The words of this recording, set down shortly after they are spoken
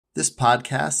This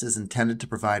podcast is intended to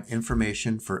provide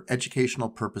information for educational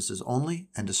purposes only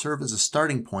and to serve as a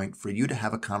starting point for you to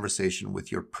have a conversation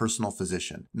with your personal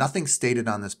physician. Nothing stated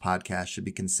on this podcast should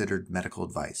be considered medical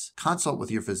advice. Consult with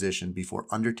your physician before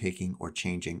undertaking or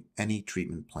changing any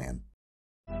treatment plan.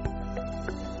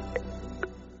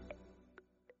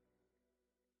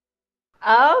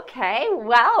 Okay,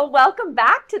 well, welcome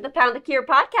back to the Pound the Cure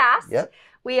podcast. Yep.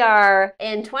 We are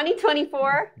in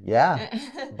 2024. Yeah.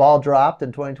 Ball dropped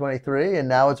in 2023 and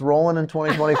now it's rolling in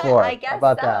 2024. I guess How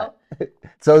about so. that?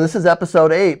 So this is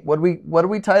episode 8. What do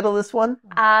we title this one?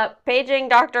 Paging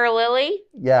Dr. Lilly.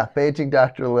 Yeah, Paging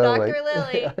Dr. Lilly. Dr.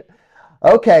 Lilly.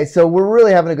 Okay, so we're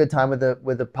really having a good time with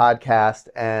the podcast,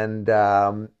 and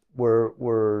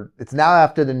it's now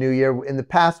after the new year. In the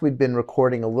past, we'd been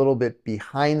recording a little bit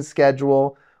behind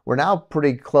schedule. We're now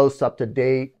pretty close up to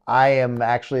date. I am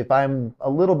actually, if I'm a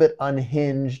little bit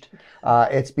unhinged,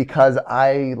 it's because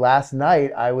last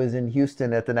night I was in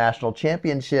Houston at the national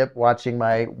championship watching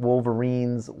my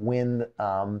Wolverines win,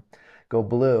 go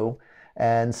blue.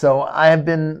 And so I have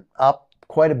been up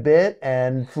quite a bit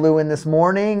and flew in this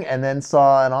morning and then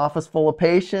saw an office full of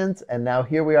patients. And now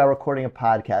here we are recording a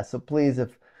podcast. So please,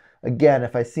 if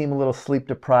I seem a little sleep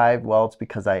deprived, well, it's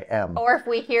because I am. Or if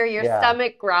we hear your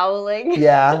stomach growling.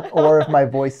 Yeah, or if my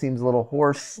voice seems a little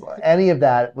hoarse, any of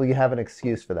that, well, you have an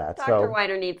excuse for that. Dr.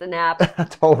 Weiner needs a nap.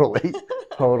 Totally.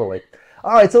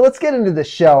 All right, so let's get into the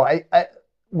show.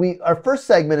 Our first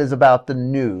segment is about the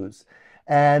news,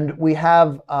 and we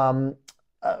have the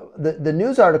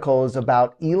news article is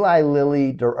about Eli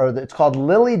Lilly, or it's called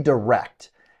Lilly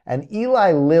Direct, and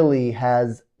Eli Lilly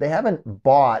they haven't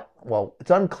bought. Well, it's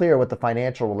unclear what the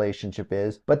financial relationship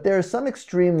is, but there's some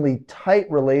extremely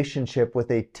tight relationship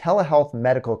with a telehealth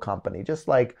medical company, just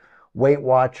like Weight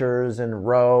Watchers and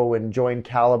Roe and Join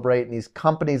Calibrate and these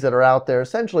companies that are out there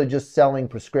essentially just selling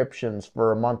prescriptions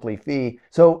for a monthly fee.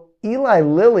 So Eli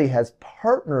Lilly has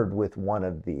partnered with one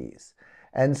of these.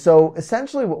 And so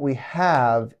essentially what we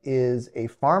have is a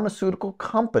pharmaceutical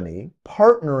company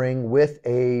partnering with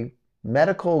a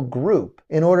medical group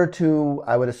in order to,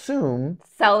 I would assume,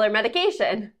 sell their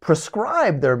medication,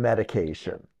 prescribe their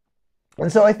medication.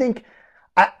 And so I think,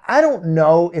 I don't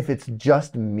know if it's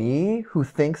just me who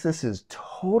thinks this is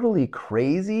totally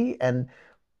crazy and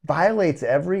violates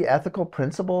every ethical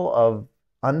principle of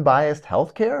unbiased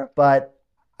healthcare, but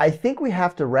I think we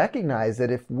have to recognize that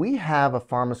if we have a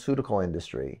pharmaceutical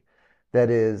industry that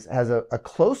has a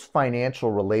close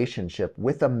financial relationship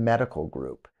with a medical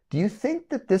group, do you think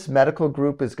that this medical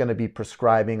group is going to be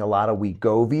prescribing a lot of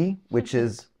Wegovy, which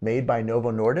is made by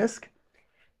Novo Nordisk?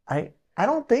 I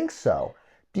don't think so.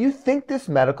 Do you think this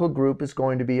medical group is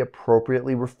going to be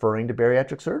appropriately referring to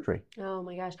bariatric surgery? Oh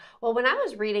my gosh. Well, when I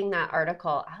was reading that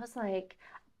article, I was like,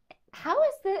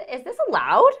 is this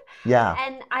allowed? Yeah.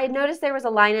 And I noticed there was a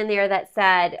line in there that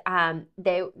said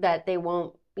they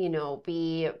won't,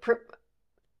 be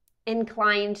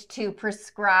inclined to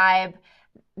prescribe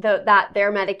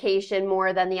their medication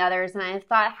more than the others. And I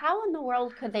thought, how in the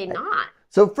world could they not?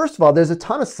 So first of all, there's a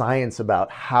ton of science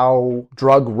about how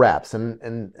drug reps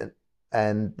and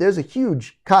there's a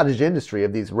huge cottage industry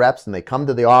of these reps, and they come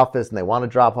to the office and they want to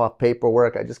drop off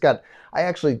paperwork. I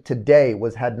actually today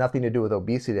had nothing to do with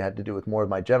obesity. It had to do with more of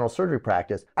my general surgery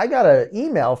practice. I got an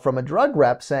email from a drug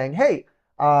rep saying, hey,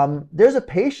 there's a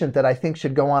patient that I think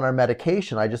should go on our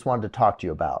medication. I just wanted to talk to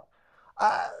you about.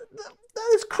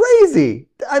 That is crazy.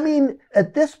 I mean,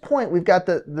 at this point, we've got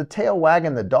the tail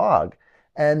wagging the dog.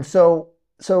 And so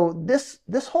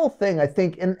this whole thing, I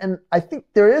think, and I think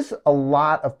there is a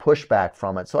lot of pushback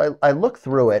from it. So I look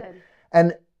through it,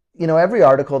 and every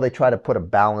article they try to put a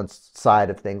balanced side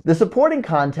of things. The supporting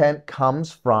content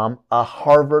comes from a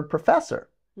Harvard professor,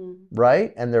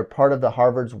 right? And they're part of the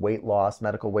Harvard's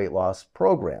medical weight loss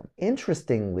program.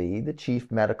 Interestingly, the chief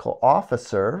medical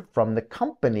officer from the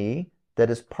company that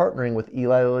is partnering with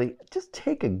Eli Lilly, just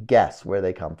take a guess where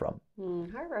they come from.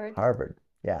 Harvard,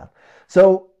 yeah.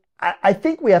 So I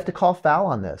think we have to call foul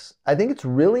on this. I think it's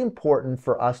really important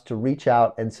for us to reach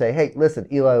out and say, hey, listen,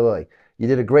 Eli Lilly, you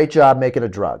did a great job making a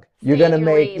drug. You're going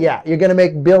to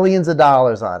make billions of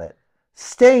dollars on it.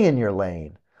 Stay in your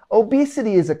lane.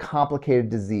 Obesity is a complicated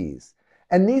disease.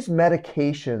 And these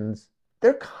medications,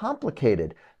 they're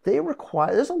complicated.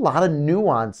 There's a lot of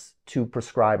nuance to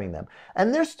prescribing them.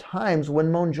 And there's times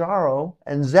when Mounjaro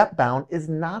and Zepbound is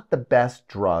not the best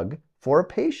drug for a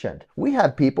patient. We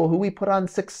have people who we put on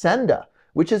Saxenda,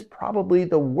 which is probably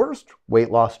the worst weight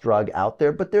loss drug out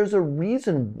there, but there's a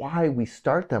reason why we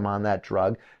start them on that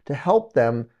drug to help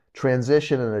them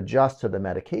transition and adjust to the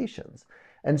medications.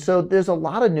 And so there's a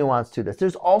lot of nuance to this.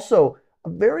 There's also a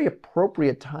very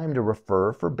appropriate time to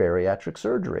refer for bariatric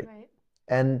surgery. Right.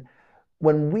 And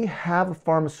when we have a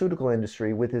pharmaceutical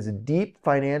industry with this deep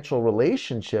financial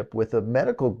relationship with a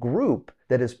medical group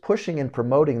that is pushing and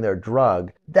promoting their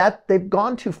drug, that they've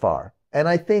gone too far. And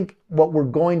I think what we're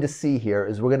going to see here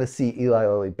is we're going to see Eli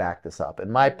Lilly back this up.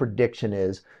 And my prediction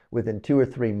is within 2 or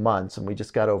 3 months, and we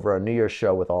just got over our New Year's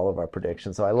show with all of our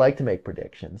predictions, so I like to make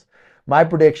predictions. My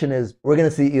prediction is we're going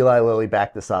to see Eli Lilly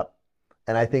back this up.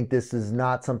 And I think this is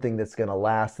not something that's going to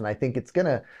last. And I think there's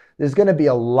going to be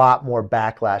a lot more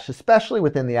backlash, especially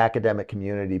within the academic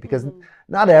community, because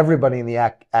not everybody in the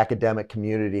academic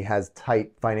community has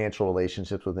tight financial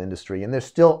relationships with industry. And there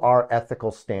still are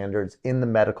ethical standards in the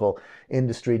medical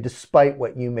industry, despite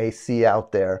what you may see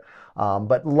out there.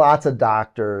 But lots of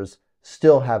doctors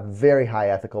still have very high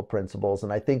ethical principles.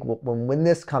 And I think when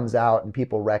this comes out and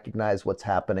people recognize what's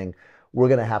happening, we're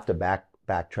going to have to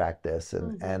backtrack this.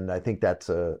 And I think that's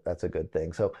a good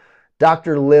thing. So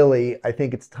Dr. Lilly, I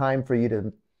think it's time for you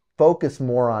to focus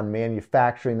more on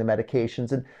manufacturing the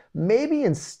medications, and maybe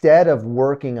instead of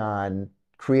working on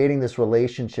creating this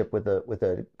relationship with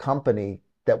a company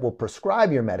that will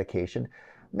prescribe your medication,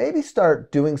 maybe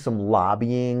start doing some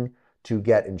lobbying to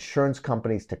get insurance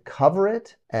companies to cover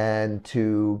it and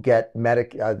to get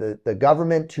the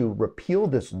government to repeal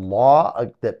this law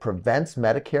that prevents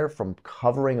Medicare from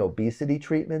covering obesity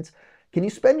treatments. Can you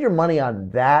spend your money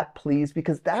on that, please?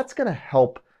 Because that's going to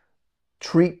help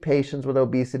treat patients with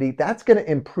obesity. That's going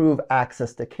to improve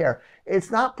access to care. It's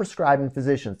not prescribing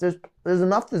physicians. There's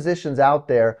enough physicians out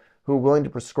there who are willing to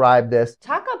prescribe this.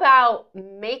 Talk about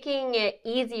making it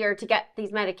easier to get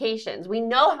these medications. We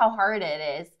know how hard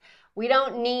it is. We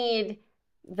don't need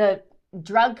the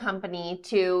drug company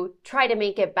to try to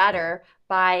make it better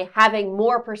by having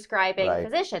more prescribing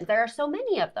physicians. There are so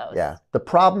many of those. Yeah. The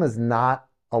problem is not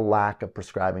a lack of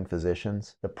prescribing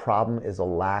physicians. The problem is a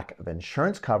lack of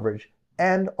insurance coverage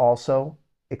and also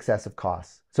excessive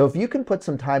costs. So if you can put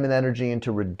some time and energy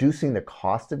into reducing the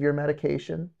cost of your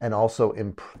medication, and also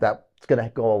that's going to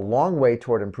go a long way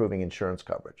toward improving insurance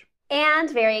coverage. And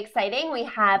very exciting, we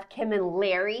have Kim and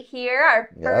Larry here, our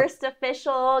first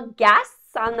official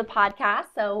guests on the podcast.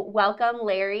 So welcome,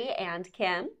 Larry and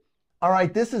Kim. All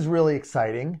right, this is really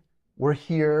exciting. We're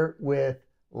here with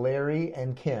Larry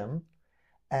and Kim,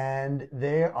 and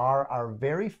they are our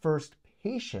very first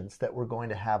patients that we're going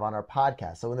to have on our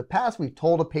podcast. So in the past, we've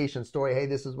told a patient story. Hey,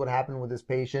 this is what happened with this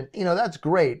patient. You know, that's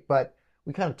great, but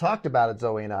we kind of talked about it,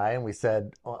 Zoe and I, and we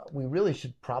said, we really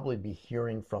should probably be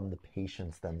hearing from the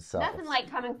patients themselves. Nothing like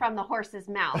coming from the horse's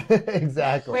mouth.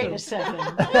 Exactly. Wait a second.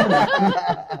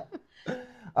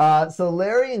 So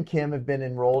Larry and Kim have been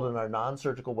enrolled in our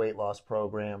non-surgical weight loss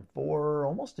program for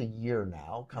almost a year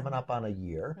now, coming up on a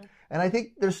year. And I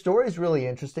think their story is really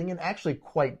interesting and actually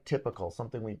quite typical,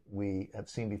 something we have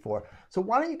seen before. So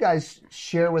why don't you guys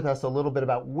share with us a little bit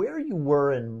about where you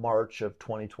were in March of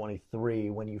 2023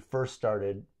 when you first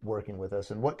started working with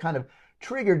us, and what kind of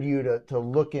triggered you to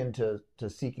look into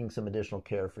seeking some additional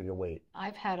care for your weight?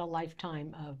 I've had a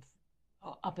lifetime of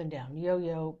up and down,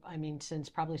 yo-yo. I mean, since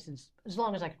as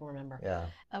long as I can remember. Yeah.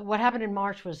 What happened in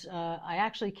March was I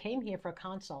actually came here for a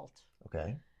consult.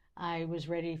 Okay. I was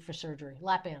ready for surgery,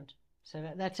 lap band. So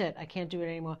that's it. I can't do it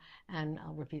anymore. And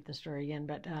I'll repeat the story again.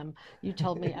 But you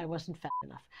told me I wasn't fat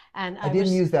enough, and I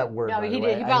didn't use that word. No, by he the did.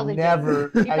 way. He probably did.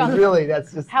 I really.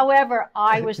 That's just. However,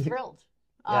 I was thrilled.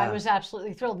 Yeah. I was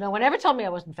absolutely thrilled. No one ever told me I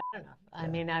wasn't fat enough. I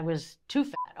mean, I was too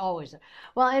fat, always.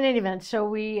 Well, in any event, so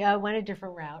we went a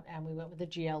different route, and we went with the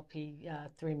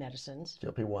GLP-3 medicines.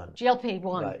 GLP-1.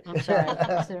 GLP-1. Right. I'm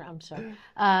sorry. I'm sorry.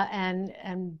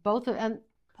 And both of and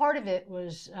part of it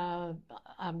was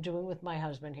I'm doing with my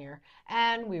husband here,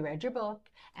 and we read your book,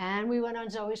 and we went on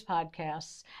Zoe's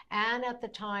podcasts, and at the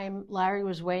time Larry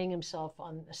was weighing himself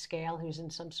on a scale. He was in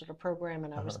some sort of program,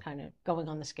 and I was kind of going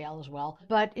on the scale as well.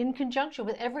 But in conjunction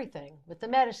with everything, with the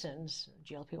medicines,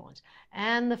 GLP-1s,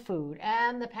 and the food,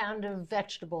 and the pound of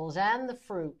vegetables, and the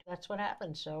fruit, that's what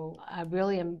happened. So I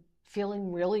really am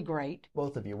feeling really great.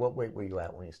 Both of you, what weight were you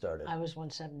at when you started? I was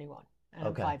 171, and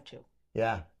Okay. I'm 5'2".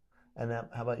 Yeah. And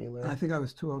how about you, Larry? I think I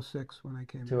was 206 when I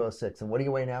came. 206. And what do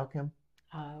you weigh now, Kim?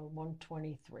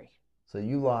 123. So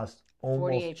you lost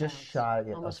almost 48 just pounds. shy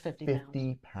Almost of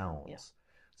 50 pounds. Yeah.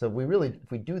 So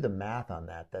if we do the math on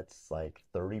that, that's like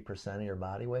 30% of your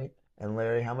body weight. And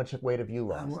Larry, how much weight have you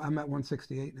lost? I'm at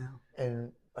 168 now.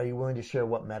 And are you willing to share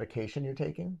what medication you're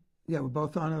taking? Yeah, we're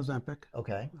both on Ozempic.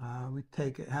 Okay. We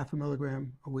take 0.5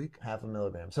 milligram a week. 0.5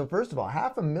 milligram. So first of all,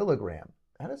 0.5 milligram,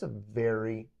 that is a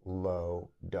very low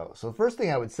dose. So the first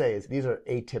thing I would say is these are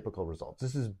atypical results.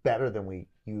 This is better than we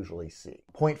usually see.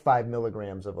 0.5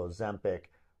 milligrams of Ozempic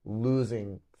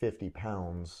losing 50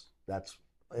 pounds, that's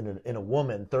in a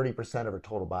woman, 30% of her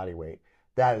total body weight.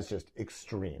 That is just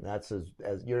extreme. That's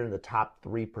as you're in the top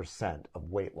 3%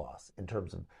 of weight loss in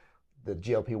terms of the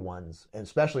GLP-1s, and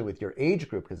especially with your age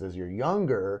group, because as you're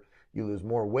younger, you lose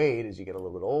more weight as you get a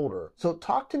little bit older. So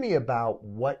talk to me about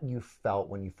what you felt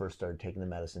when you first started taking the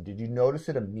medicine. Did you notice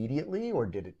it immediately, or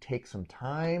did it take some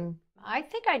time? I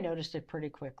think I noticed it pretty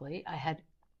quickly. I had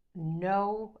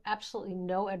absolutely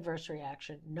no adverse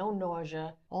reaction, no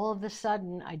nausea. All of a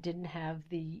sudden, I didn't have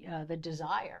the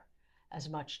desire as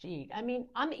much to eat. I mean,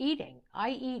 I'm eating.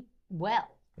 I eat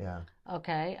well. Yeah.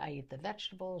 Okay, I eat the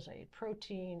vegetables, I eat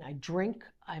protein, I drink.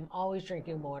 I'm always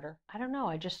drinking water. I don't know,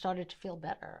 I just started to feel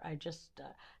better. I just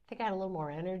think I had a little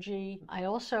more energy. I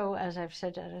also, as I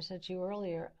said to you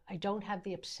earlier, I don't have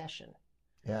the obsession.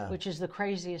 Yeah. Which is the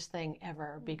craziest thing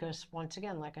ever, because once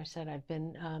again, like I said, I've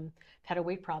been had a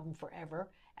weight problem forever,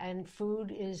 and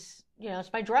food is,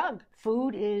 it's my drug.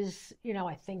 Food is,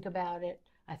 I think about it.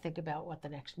 I think about what the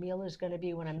next meal is going to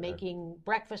be. When I'm making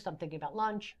breakfast, I'm thinking about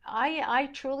lunch. I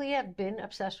truly have been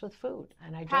obsessed with food,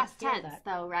 and I Past don't feel tense, that.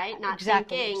 though, right? Not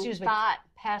Exactly. thinking, Excuse me. thought.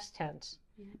 Past tense.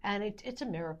 And it's a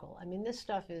miracle. I mean, this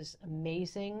stuff is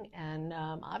amazing, and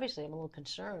obviously I'm a little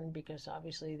concerned because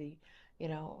obviously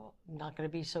not going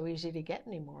to be so easy to get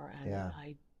anymore, and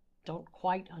I don't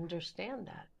quite understand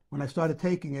that. When I started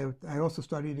taking it, I also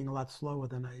started eating a lot slower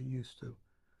than I used to.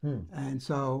 And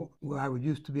so where I would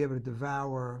used to be able to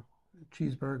devour a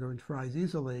cheeseburger and fries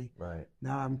easily. Right.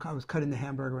 Now I was cutting the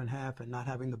hamburger in half and not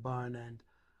having the bun, and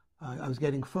I was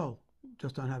getting full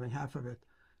just on having half of it.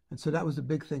 And so that was a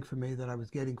big thing for me, that I was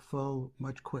getting full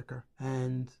much quicker.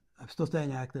 And I'm still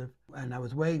staying active, and I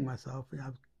was weighing myself.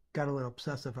 I got a little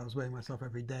obsessive. I was weighing myself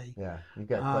every day. Yeah, you've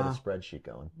got quite a spreadsheet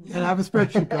going. And I have a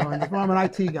spreadsheet going. Well, I'm an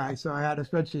IT guy, so I had a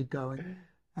spreadsheet going.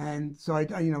 And so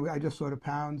I just saw the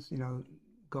pounds,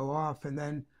 go off. And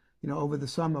then, over the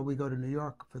summer, we go to New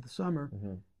York for the summer.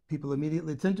 Mm-hmm. People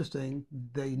immediately, it's interesting,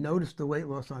 they noticed the weight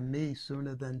loss on me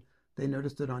sooner than they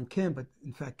noticed it on Kim. But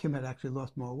in fact, Kim had actually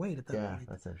lost more weight at that point. Yeah,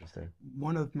 that's interesting.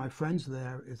 One of my friends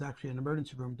there is actually an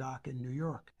emergency room doc in New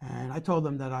York. And I told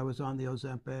him that I was on the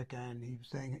Ozempic, and he was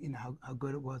saying, how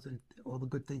good it was and all the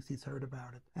good things he's heard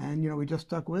about it. And, we just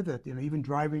stuck with it. Even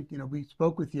driving, we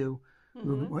spoke with you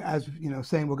as,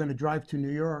 saying we're going to drive to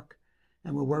New York.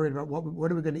 And we're worried about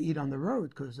what are we going to eat on the road,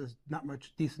 because there's not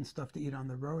much decent stuff to eat on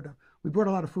the road. We brought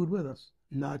a lot of food with us.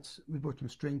 Nuts, we brought some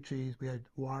string cheese, we had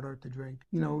water to drink.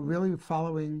 Really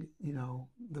following,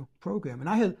 the program. And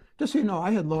I had, just so you know,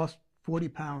 I had lost 40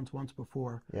 pounds once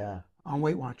before. Yeah. On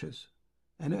Weight Watchers.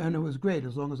 And it was great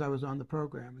as long as I was on the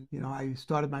program. I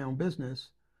started my own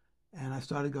business, and I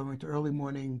started going to early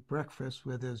morning breakfast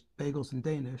where there's bagels and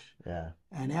Danish. Yeah.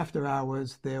 And after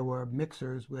hours, there were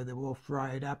mixers where they were all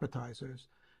fried appetizers.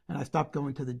 And I stopped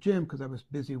going to the gym because I was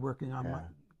busy working on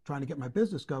trying to get my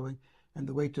business going. And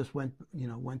the weight just went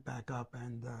back up.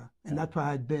 And that's where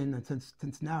I'd been, and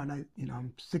since now. And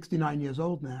I'm 69 years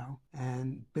old now,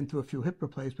 and been through a few hip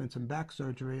replacements and back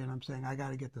surgery. And I'm saying, I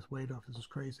got to get this weight off. This is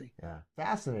crazy. Yeah.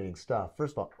 Fascinating stuff.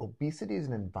 First of all, obesity is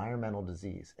an environmental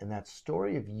disease. And that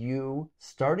story of you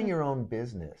starting your own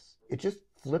business, it just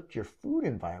flipped your food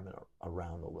environment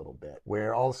around a little bit,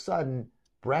 where all of a sudden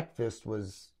breakfast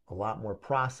was a lot more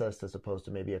processed as opposed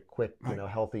to maybe a quick,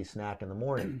 healthy snack in the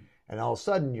morning. And all of a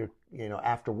sudden you're,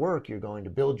 after work, you're going to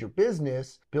build your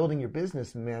business. Building your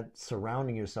business meant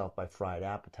surrounding yourself by fried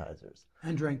appetizers.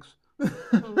 And drinks.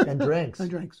 And drinks. And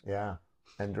drinks. Yeah.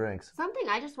 And drinks. Something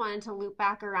I just wanted to loop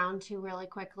back around to really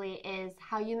quickly is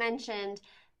how you mentioned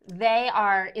they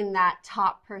are in that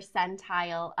top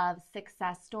percentile of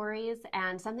success stories.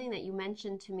 And something that you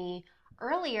mentioned to me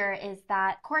earlier is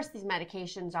that, of course, these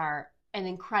medications are an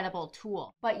incredible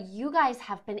tool, but you guys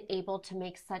have been able to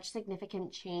make such significant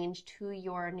change to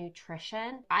your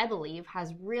nutrition, I believe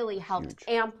has really helped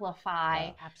amplify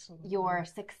your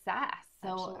success.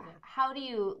 So how do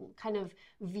you kind of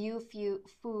view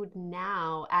food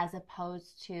now as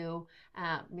opposed to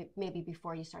maybe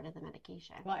before you started the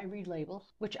medication? Well, I read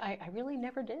labels, which I really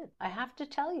never did. I have to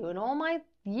tell you, in all my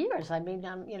years, I mean,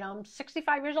 I'm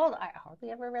 65 years old, I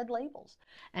hardly ever read labels.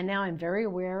 And now I'm very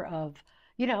aware of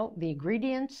the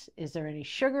ingredients. Is there any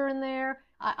sugar in there?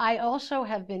 I also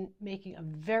have been making a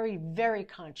very, very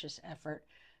conscious effort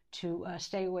to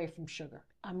stay away from sugar.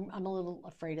 I'm a little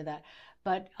afraid of that.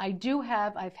 But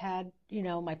I've had,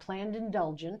 my planned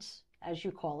indulgence, as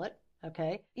you call it,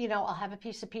 okay? I'll have a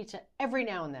piece of pizza every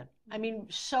now and then. I mean,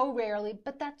 so rarely,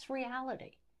 but that's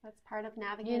reality. That's part of you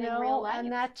navigating know, real life.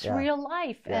 and that's Yeah. real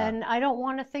life. Yeah. And I don't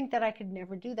want to think that I could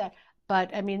never do that.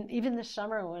 But I mean, even this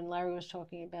summer when Larry was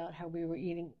talking about how we were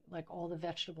eating like all the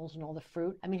vegetables and all the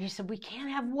fruit, I mean, he said, we can't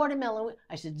have watermelon.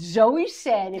 I said, Zoe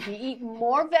said, if you eat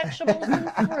more vegetables than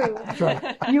fruit,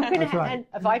 right. you can That's right. and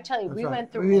if I tell you, That's we right.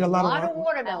 went We through eat a a lot lot of of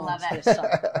watermelons I love it. this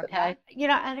summer, okay? You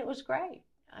know, and it was great.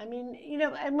 I mean, you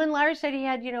know, and when Larry said he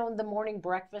had, you know, the morning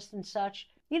breakfast and such,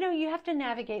 you know, you have to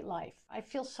navigate life. I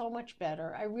feel so much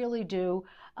better. I really do.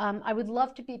 I would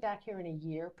love to be back here in a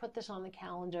year, put this on the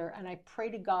calendar, and I pray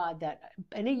to God that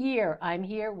in a year I'm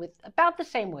here with about the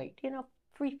same weight, you know,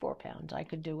 3-4 pounds I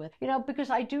could do with, you know, because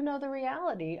I do know the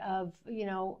reality of, you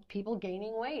know, people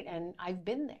gaining weight, and I've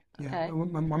been there. Okay. Yeah.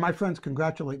 When my friends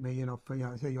congratulate me, you know, for, you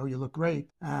know, I say, oh, you look great.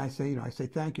 I say, you know, I say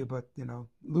thank you, but you know,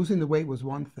 losing the weight was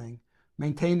one thing.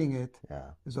 Maintaining it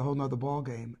is a whole nother ball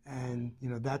game, and you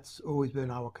know that's always been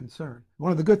our concern.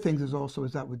 One of the good things is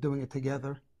that we're doing it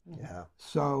together. Yeah.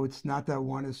 So it's not that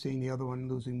one is seeing the other one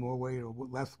losing more weight or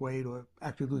less weight or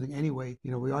actually losing any weight.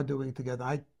 You know, we are doing it together.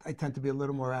 I tend to be a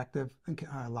little more active,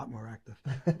 a lot more active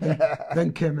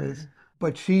than Kim is,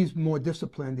 but she's more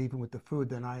disciplined even with the food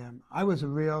than I am. I was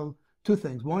two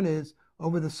things. One is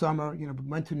over the summer, you know, we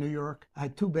went to New York. I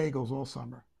had 2 bagels all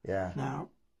summer. Yeah. Now,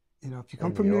 you know, if you come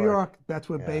In from New New York. York, that's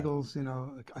where bagels, you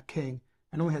know, a king.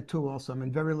 I only had 2 also,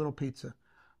 and very little pizza.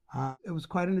 It was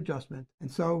quite an adjustment,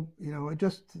 and so you know, we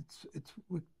just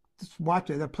watch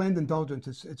it. That planned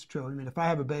indulgence, it's true. I mean, if I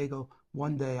have a bagel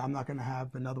one day, I'm not going to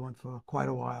have another one for quite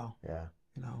a while. Yeah.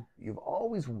 You know, You've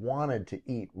always wanted to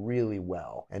eat really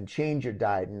well and change your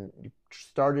diet, and you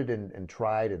started and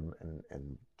tried and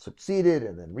succeeded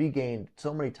and then regained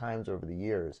so many times over the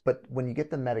years. But when you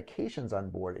get the medications on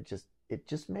board, it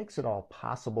just makes it all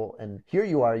possible. And here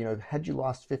you are, you know, had you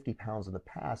lost 50 pounds in the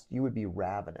past, you would be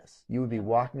ravenous. You would be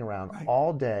walking around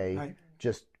all day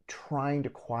just trying to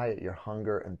quiet your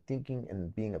hunger and thinking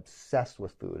and being obsessed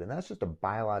with food. And that's just a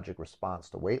biologic response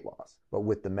to weight loss. But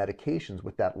with the medications,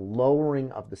 with that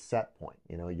lowering of the set point,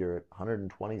 you know, you're at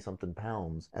 120 something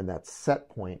pounds and that set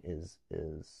point is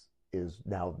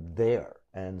now there.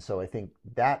 And so I think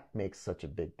that makes such a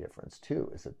big difference too,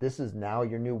 is that this is now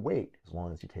your new weight as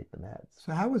long as you take the meds.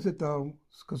 So how is it though?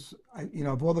 Because you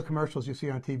know, of all the commercials you see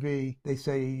on TV, they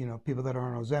say, you know, people that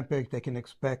are on Ozempic, they can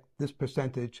expect this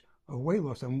percentage of weight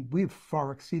loss, and we've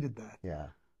far exceeded that. Yeah.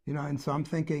 You know, and so I'm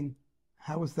thinking,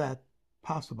 how is that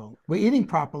possible? We're eating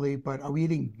properly, but are we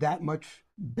eating that much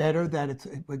better that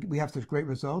we have such great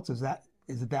results? Is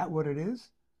that what it is?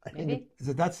 Is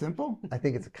it that simple? I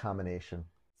think it's a combination.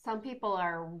 Some people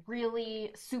are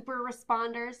really super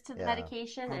responders to the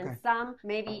medication, and some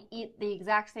maybe eat the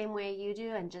exact same way you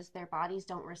do, and just their bodies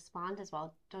don't respond as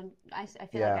well. I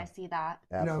feel like I see that.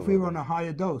 Absolutely. You know, if we were on a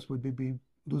higher dose, would we be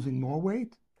losing more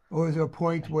weight? Or is there a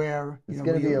point where it's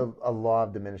going to be a law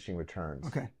of diminishing returns?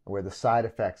 Okay. Where the side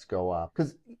effects go up,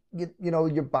 because you know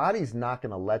your body's not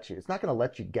going to let you. It's not going to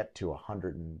let you get to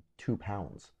 102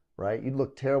 pounds, right? You'd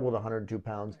look terrible at 102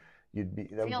 pounds.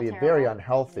 That would be very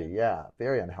unhealthy. Yeah,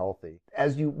 very unhealthy.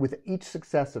 With each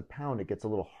successive pound, it gets a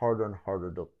little harder and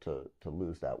harder to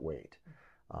lose that weight.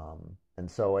 And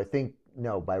so I think,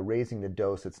 by raising the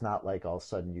dose, it's not like all of a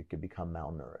sudden you could become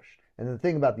malnourished. And the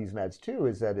thing about these meds too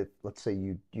is that if, let's say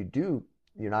you're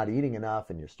not eating enough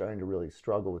and you're starting to really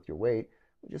struggle with your weight,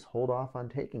 we just hold off on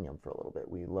taking them for a little bit.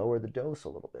 We lower the dose a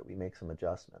little bit. We make some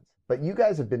adjustments. But you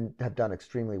guys have done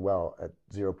extremely well at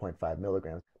 0.5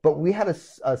 milligrams. But we had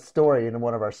a story in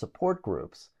one of our support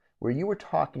groups where you were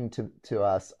talking to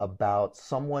us about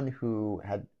someone who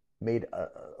had made a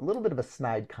little bit of a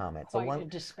snide comment. Quite a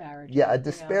disparaging. Yeah, a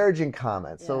disparaging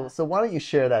comment. Yeah. So why don't you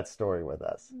share that story with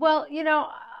us? Well,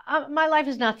 my life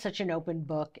is not such an open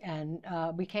book, and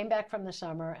we came back from the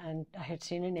summer, and I had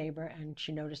seen a neighbor, and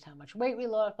she noticed how much weight we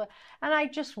lost, and I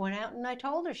just went out and I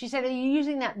told her. She said, "Are you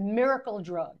using that miracle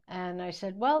drug?" And I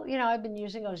said, "Well, I've been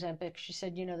using Ozempic." She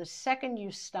said, "The second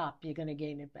you stop, you're going to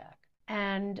gain it back."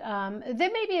 And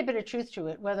there may be a bit of truth to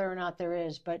it, whether or not there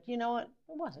is, but you know what?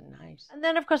 It wasn't nice. And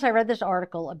then, of course, I read this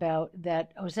article about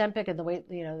that Ozempic and the weight,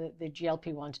 the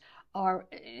GLP-1s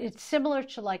it's similar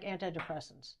to like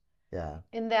antidepressants. Yeah.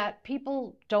 In that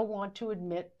people don't want to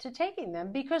admit to taking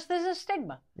them because there's a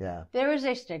stigma. Yeah. There is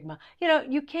a stigma.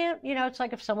 You can't, it's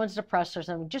like if someone's depressed or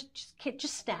something, just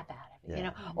snap out of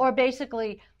it, Or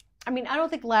basically, I don't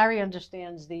think Larry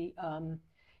understands the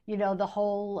the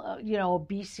whole,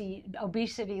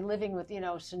 obesity living with,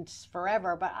 since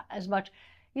forever, but as much,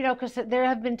 because there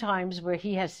have been times where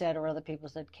he has said, or other people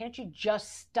said, "Can't you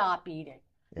just stop eating?"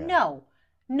 Yeah.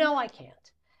 No, I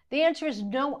can't. The answer is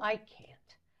no, I can't.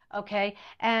 Okay.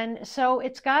 And so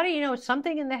it's got to, it's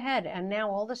something in the head. And now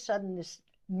all of a sudden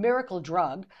miracle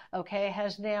drug, okay,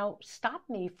 has now stopped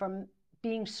me from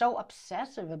being so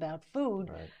obsessive about food.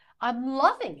 Right. I'm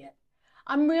loving it.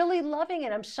 I'm really loving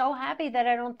it. I'm so happy that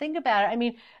I don't think about it. I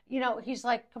mean, he's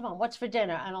like, come on, what's for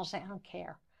dinner? And I'll say, I don't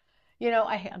care.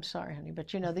 I'm sorry, honey,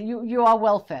 but you are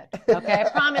well fed. Okay, I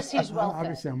promise he's well fed.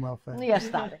 Obviously, I'm well fed. Yes,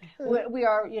 stop it. We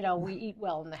are, we eat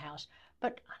well in the house,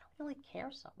 but I don't really care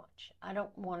so much. I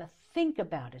don't want to think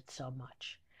about it so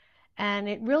much, and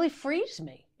it really frees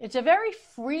me. It's a very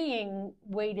freeing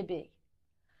way to be,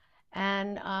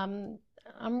 and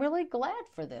I'm really glad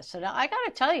for this. And I got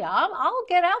to tell you, I'll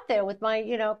get out there with my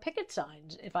picket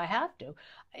signs if I have to,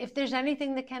 if there's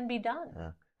anything that can be done.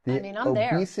 Yeah. I'm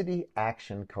there. Obesity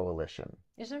Action Coalition.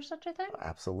 Is there such a thing?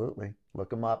 Absolutely.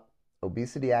 Look them up.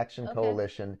 Obesity Action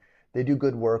Coalition. They do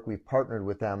good work. We've partnered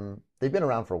with them. They've been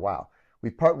around for a while.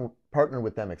 We've partnered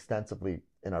with them extensively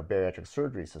in our Bariatric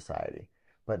Surgery Society,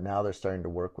 but now they're starting to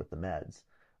work with the meds.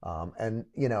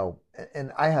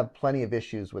 And I have plenty of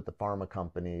issues with the pharma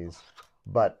companies,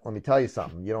 but let me tell you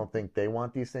something. You don't think they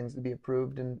want these things to be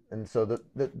approved? And so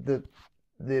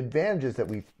the advantage is that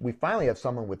we finally have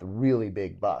someone with really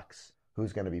big bucks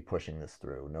who's going to be pushing this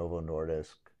through. Novo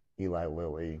Nordisk, Eli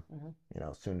Lilly,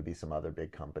 soon to be some other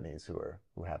big companies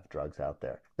who have drugs out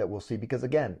there that we'll see. Because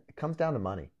again, it comes down to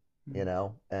money,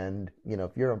 and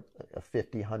if you're a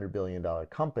 $50-100 billion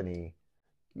company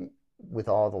with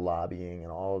all the lobbying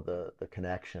and all the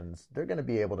connections, they're going to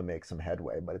be able to make some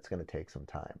headway, but it's going to take some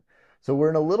time. So we're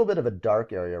in a little bit of a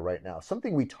dark area right now.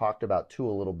 Something we talked about too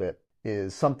a little bit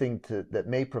is something that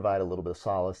may provide a little bit of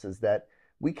solace, is that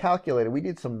we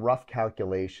did some rough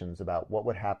calculations about what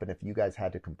would happen if you guys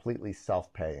had to completely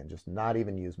self-pay and just not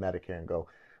even use Medicare and go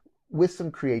with some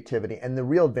creativity. And the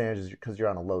real advantage is because you're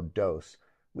on a low dose,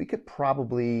 we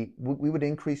would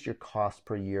increase your cost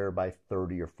per year by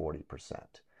 30 or 40%,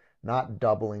 not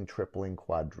doubling, tripling,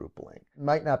 quadrupling. It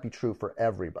might not be true for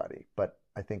everybody, but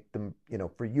I think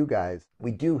for you guys,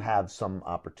 we do have some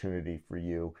opportunity for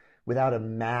you without a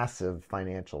massive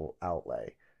financial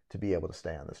outlay to be able to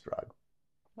stay on this drug.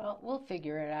 Well, we'll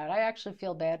figure it out. I actually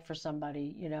feel bad for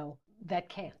somebody, that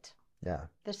can't. Yeah.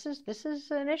 This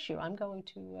is an issue. I'm going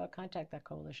to contact that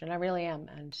coalition. I really am,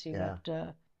 and see what, I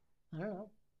don't know.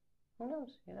 Who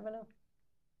knows? You never know.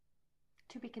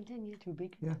 To be continued. To be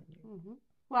continued. Yeah. Mm-hmm.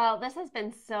 Well, this has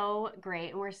been so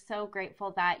great, and we're so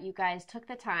grateful that you guys took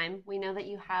the time. We know that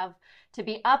you have to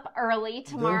be up early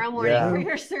tomorrow morning for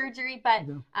your surgery, but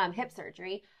hip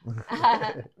surgery.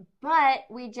 But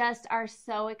we just are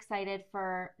so excited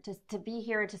to be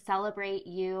here to celebrate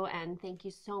you, and thank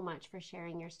you so much for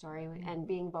sharing your story and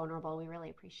being vulnerable. We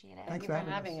really appreciate it. Thanks for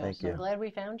having us. Thank you. I'm glad we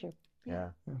found you. Yeah.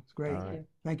 It's great.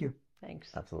 Thank you. Thanks.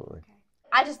 Absolutely. Okay.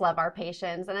 I just love our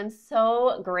patients, and I'm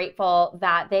so grateful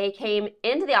that they came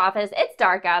into the office. It's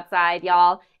dark outside,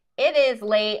 y'all. It is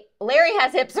late. Larry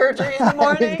has hip surgery in the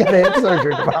morning. He's got hip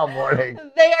surgery tomorrow morning.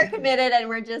 They are committed, and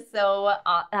we're just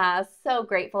so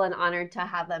grateful and honored to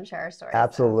have them share our stories.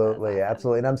 Absolutely, so awesome.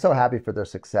 Absolutely. And I'm so happy for their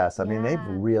success. I mean, they've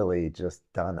really just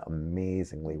done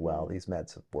amazingly well. These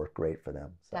meds have worked great for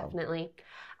them. So. Definitely.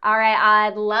 All right,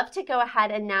 I'd love to go ahead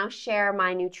and now share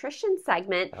my nutrition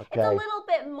segment. Okay. It's a little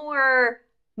bit more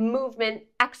movement,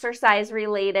 exercise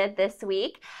related this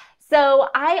week. So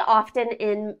I often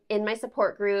in my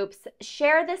support groups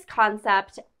share this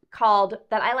concept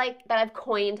that I've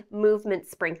coined movement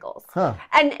sprinkles. Huh.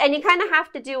 And you kind of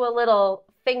have to do a little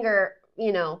finger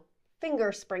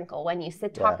sprinkle when you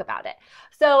talk about it.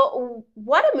 So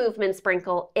what a movement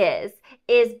sprinkle is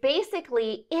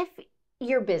basically, if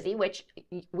you're busy, which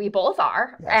we both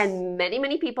are, and many,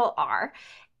 many people are,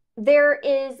 there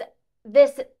is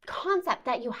this concept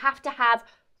that you have to have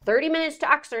 30 minutes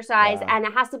to exercise, and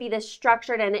it has to be this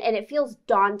structured, and it feels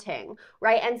daunting,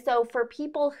 right? And so for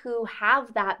people who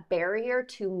have that barrier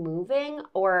to moving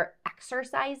or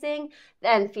exercising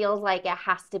and feels like it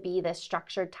has to be this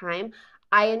structured time,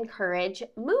 I encourage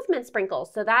movement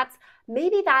sprinkles. So that's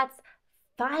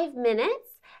 5 minutes,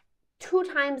 2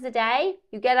 times a day.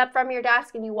 You get up from your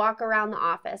desk and you walk around the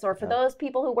office. Or for those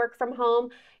people who work from home,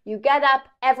 you get up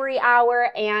every hour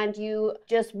and you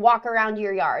just walk around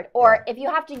your yard. Or if you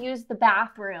have to use the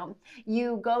bathroom,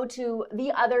 you go to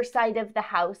the other side of the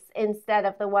house instead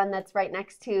of the one that's right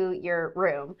next to your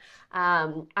room.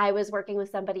 I was working with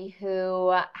somebody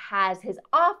who has his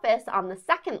office on the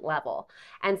 2nd level.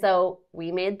 And so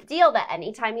we made the deal that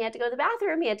anytime he had to go to the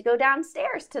bathroom, he had to go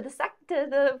downstairs to the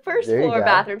 1st floor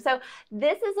bathroom. So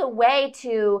this is a way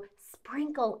to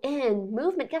sprinkle in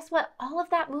movement, guess what? All of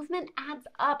that movement adds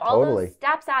up. All Totally. those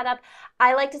steps add up.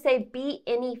 I like to say be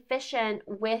inefficient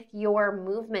with your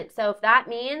movement. So if that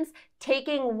means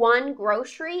taking one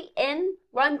grocery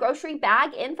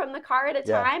bag in from the car at a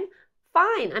time,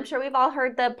 fine. I'm sure we've all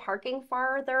heard the parking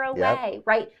farther away,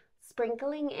 right?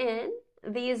 Sprinkling in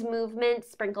these movement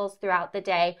sprinkles throughout the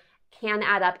day can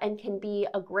add up and can be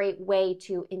a great way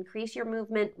to increase your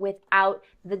movement without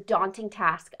the daunting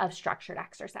task of structured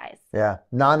exercise. Yeah,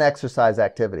 non-exercise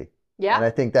activity. Yeah. And I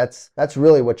think that's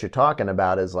really what you're talking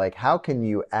about is like, how can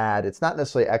you add, it's not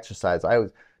necessarily exercise. I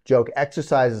always joke,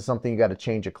 exercise is something you got to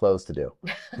change your clothes to do,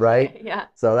 right? Yeah.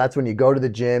 So that's when you go to the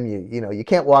gym, you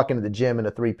can't walk into the gym in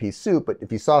a three-piece suit, but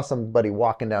if you saw somebody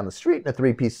walking down the street in a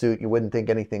three-piece suit, you wouldn't think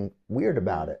anything weird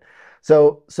about it.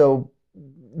 So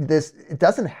it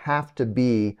doesn't have to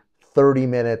be 30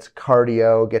 minutes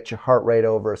cardio, get your heart rate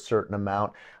over a certain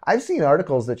amount. I've seen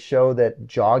articles that show that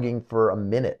jogging for a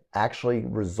minute actually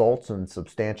results in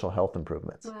substantial health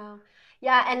improvements. Wow.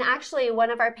 Yeah, and actually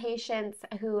one of our patients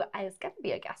who is going to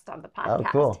be a guest on the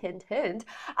podcast, cool. hint, hint,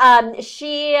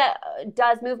 she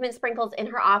does movement sprinkles in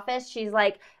her office. She's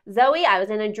like, Zoe, I was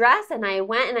in a dress and I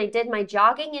went and I did my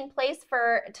jogging in place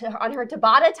on her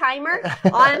Tabata timer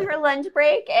on her lunch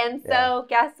break. And so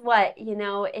guess what?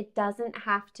 It doesn't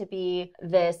have to be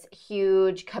this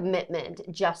huge commitment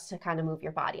just to kind of move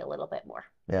your body a little bit more.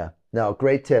 Yeah, no,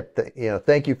 great tip.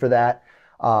 Thank you for that.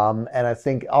 And I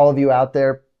think all of you out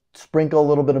there, sprinkle a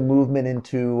little bit of movement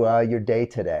into your day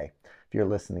today if you're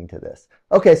listening to this.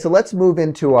 Okay, so let's move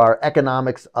into our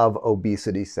economics of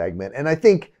obesity segment. And I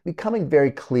think becoming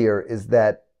very clear is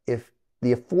that if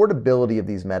the affordability of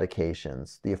these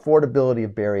medications, the affordability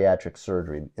of bariatric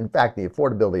surgery, in fact, the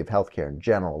affordability of healthcare in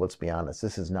general, let's be honest,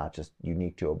 this is not just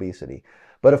unique to obesity,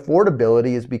 but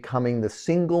affordability is becoming the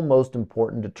single most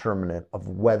important determinant of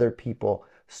whether people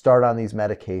start on these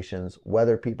medications,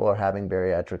 whether people are having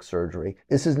bariatric surgery.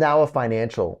 This is now a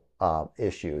financial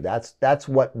issue. That's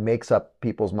what makes up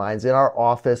people's minds. In our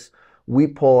office, we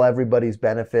pull everybody's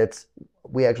benefits.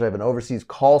 We actually have an overseas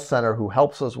call center who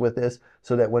helps us with this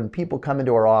so that when people come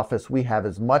into our office, we have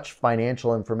as much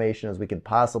financial information as we can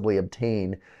possibly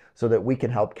obtain so that we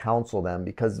can help counsel them,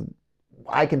 because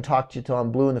I can talk to you till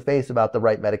I'm blue in the face about the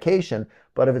right medication,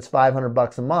 but if it's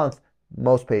 $500 a month,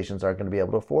 most patients aren't going to be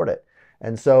able to afford it.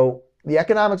 And so the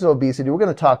economics of obesity, we're going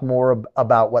to talk more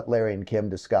about what Larry and Kim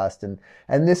discussed. And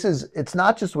it's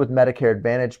not just with Medicare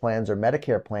Advantage plans or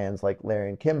Medicare plans like Larry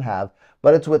and Kim have,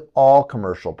 but it's with all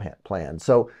commercial plans.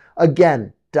 So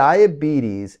again,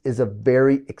 diabetes is a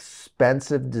very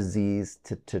expensive disease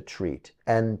to treat.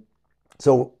 And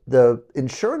so the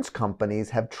insurance companies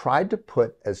have tried to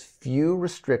put as few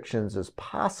restrictions as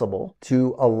possible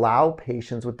to allow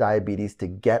patients with diabetes to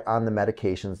get on the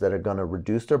medications that are going to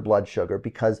reduce their blood sugar,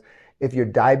 because if your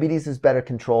diabetes is better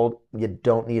controlled, you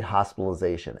don't need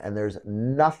hospitalization. And there's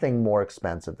nothing more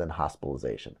expensive than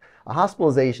hospitalization. A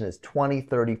hospitalization is $20,000,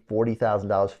 $30,000,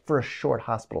 $40,000 for a short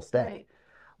hospital stay,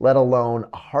 let alone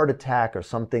a heart attack or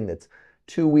something that's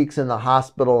 2 weeks in the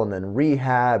hospital and then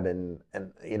rehab, and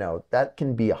that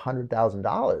can be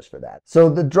 $100,000 for that. So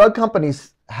the drug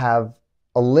companies have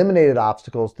eliminated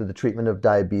obstacles to the treatment of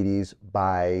diabetes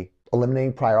by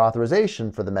eliminating prior authorization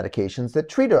for the medications that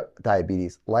treat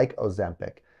diabetes, like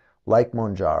Ozempic, like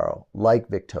Mounjaro, like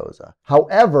Victoza.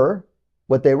 However,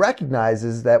 what they recognize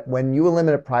is that when you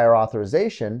eliminate prior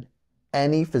authorization,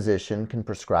 any physician can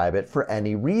prescribe it for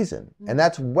any reason. And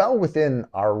that's well within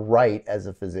our right as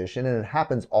a physician, and it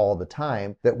happens all the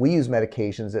time that we use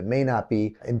medications that may not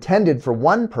be intended for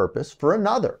one purpose for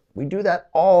another. I do that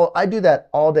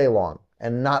all day long,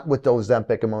 and not with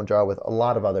Ozempic and Mounjaro, with a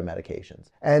lot of other medications.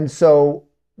 And so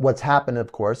what's happened,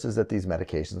 of course, is that these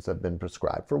medications have been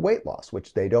prescribed for weight loss,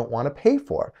 which they don't want to pay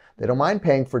for. They don't mind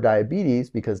paying for diabetes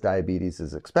because diabetes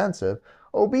is expensive.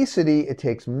 Obesity, it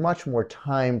takes much more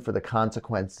time for the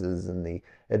consequences and the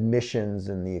admissions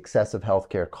and the excessive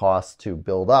healthcare costs to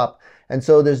build up. And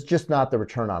so there's just not the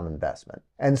return on investment.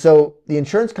 And so the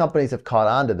insurance companies have caught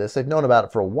on to this. They've known about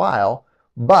it for a while,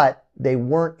 but they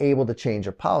weren't able to change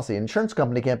their policy. An insurance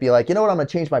company can't be like, you know what, I'm going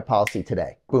to change my policy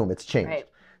today. Boom, it's changed. Right.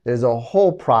 There's a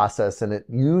whole process, and it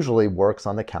usually works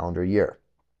on the calendar year.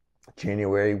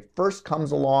 January 1st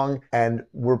comes along, and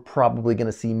we're probably going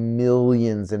to see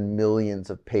millions and millions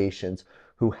of patients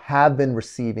who have been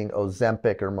receiving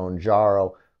Ozempic or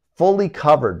Mounjaro fully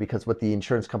covered, because what the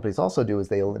insurance companies also do is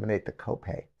they eliminate the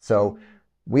copay. So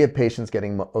we have patients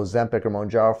getting Ozempic or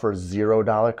Mounjaro for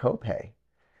 $0 copay.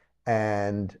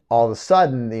 And all of a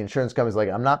sudden, the insurance company's like,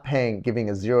 I'm not giving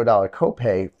a $0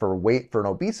 copay for an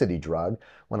obesity drug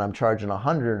when I'm charging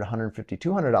 $100, $150,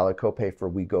 $200 copay for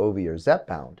Wegovy or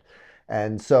Zepbound.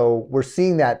 And so we're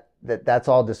seeing that's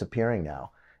all disappearing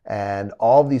now. And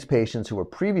all of these patients who were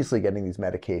previously getting these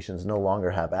medications no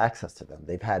longer have access to them.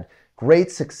 They've had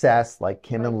great success, like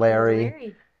Kim and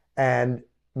Larry, and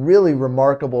really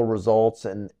remarkable results,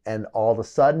 and all of a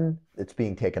sudden it's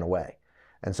being taken away.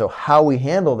 And so how we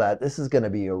handle that, this is going to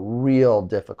be a real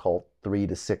difficult 3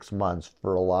 to 6 months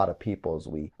for a lot of people as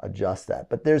we adjust that.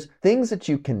 But there's things that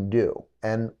you can do.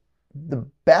 And the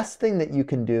best thing that you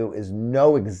can do is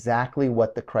know exactly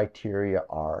what the criteria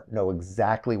are, know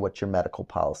exactly what your medical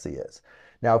policy is.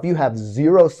 Now, if you have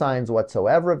 0 signs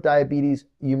whatsoever of diabetes,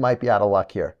 you might be out of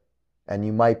luck here. And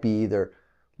you might be either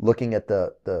looking at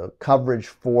the coverage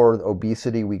for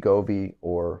obesity, Wegovy,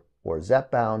 or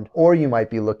Zepbound, or you might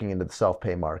be looking into the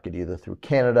self-pay market, either through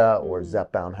Canada or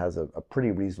Zepbound has a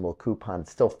pretty reasonable coupon.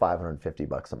 It's still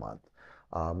 $550 a month.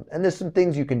 And there's some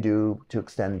things you can do to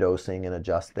extend dosing and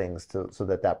adjust things so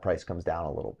that price comes down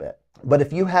a little bit. But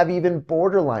if you have even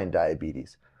borderline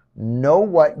diabetes, know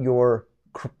what your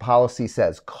policy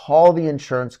says. Call the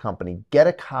insurance company, get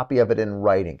a copy of it in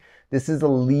writing. This is a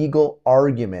legal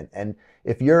argument. And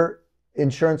if your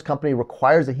insurance company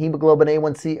requires a hemoglobin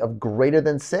A1C of greater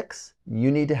than 6,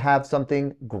 you need to have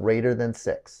something greater than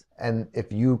 6. And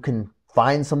if you can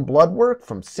find some blood work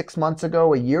from 6 months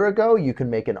ago, a year ago, you can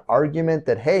make an argument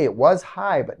that, hey, it was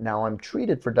high, but now I'm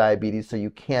treated for diabetes, so you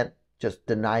can't just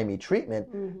deny me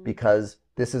treatment because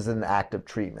this is an active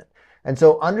treatment. And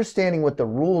so understanding what the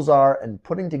rules are and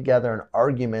putting together an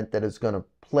argument that is going to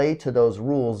play to those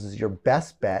rules is your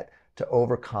best bet to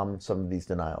overcome some of these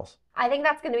denials. I think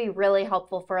that's going to be really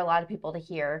helpful for a lot of people to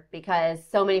hear, because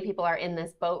so many people are in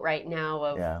this boat right now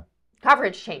of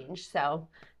coverage change. So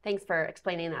thanks for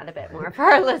explaining that a bit more for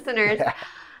our listeners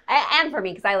and for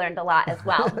me, because I learned a lot as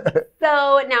well.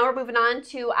 So now we're moving on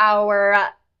to our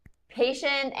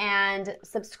patient and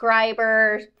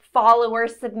subscriber follower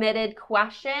submitted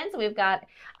questions. We've got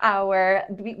our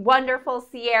wonderful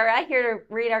Sierra here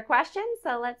to read our questions,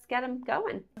 so let's get them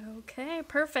going. Okay,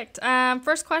 perfect.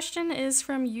 First question is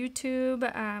from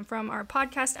YouTube, from our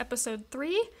podcast episode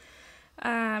 3,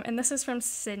 and this is from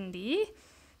Cindy.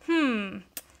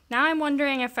 Now I'm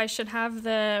wondering if I should have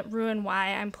the Roux-en-Y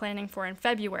I'm planning for in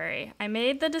February. I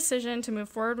made the decision to move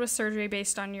forward with surgery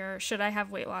based on your Should I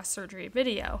Have Weight Loss Surgery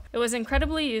video. It was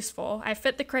incredibly useful. I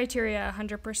fit the criteria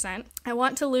 100%. I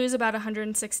want to lose about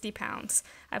 160 pounds.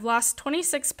 I've lost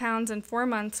 26 pounds in 4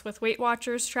 months with Weight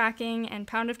Watchers tracking and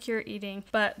Pound of Cure eating,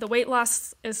 but the weight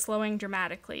loss is slowing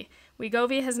dramatically.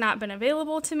 Wegovy has not been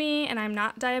available to me, and I'm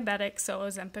not diabetic, so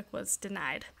Ozempic was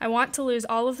denied. I want to lose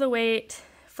all of the weight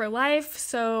for life,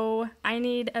 so I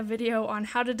need a video on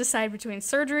how to decide between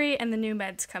surgery and the new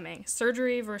meds coming.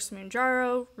 Surgery versus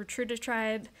Mounjaro,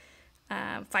 retatrutide,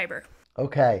 fiber.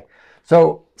 Okay,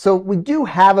 so we do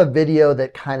have a video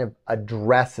that kind of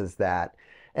addresses that.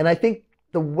 And I think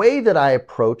the way that I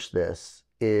approach this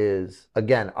is,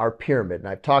 again, our pyramid. And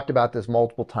I've talked about this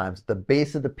multiple times. The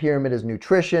base of the pyramid is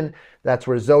nutrition. That's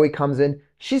where Zoe comes in.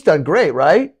 She's done great,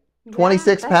 right?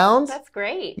 26 pounds? That's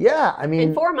great. Yeah, I mean,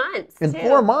 in 4 months. In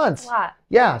 4 months. That's a lot.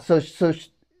 Yeah, so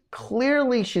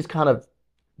clearly she's kind of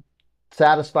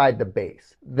satisfied the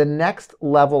base. The next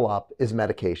level up is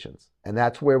medications, and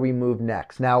that's where we move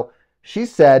next. Now, she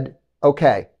said,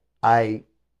 okay, I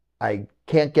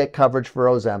can't get coverage for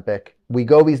Ozempic.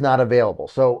 Wegovy's not available.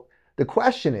 So the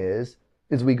question is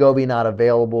Wegovy not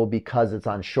available because it's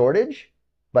on shortage,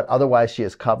 but otherwise she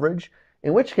has coverage?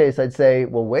 In which case I'd say,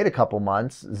 well, wait a couple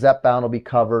months. Zepbound will be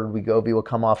covered, Wegovy will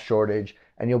come off shortage,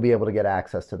 and you'll be able to get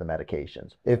access to the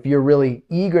medications. If you're really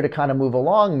eager to kind of move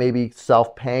along, maybe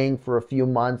self-paying for a few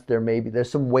months, there's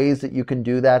some ways that you can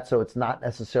do that, so it's not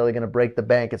necessarily going to break the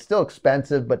bank. It's still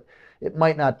expensive, but it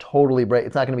might not totally break.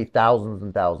 It's not going to be thousands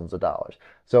and thousands of dollars.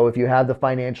 So if you have the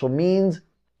financial means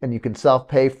and you can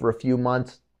self-pay for a few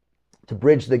months to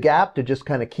bridge the gap, to just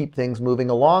kind of keep things moving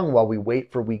along while we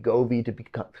wait for Wegovy to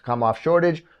come off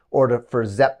shortage, or for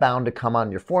Zepbound to come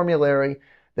on your formulary,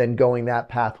 then going that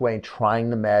pathway and trying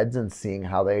the meds and seeing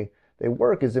how they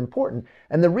work is important.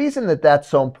 And the reason that that's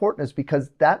so important is because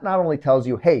that not only tells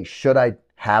you, hey, should I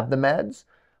have the meds,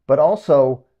 but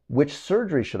also which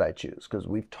surgery should I choose? Because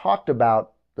we've talked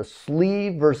about the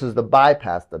sleeve versus the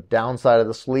bypass. The downside of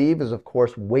the sleeve is, of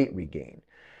course, weight regain.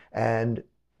 And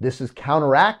this is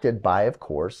counteracted by, of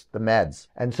course, the meds.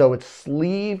 And so it's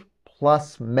sleeve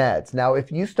plus meds. Now,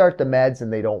 if you start the meds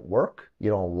and they don't work, you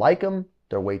don't like them,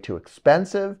 they're way too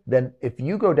expensive, then if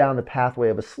you go down the pathway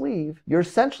of a sleeve, you're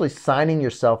essentially signing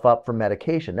yourself up for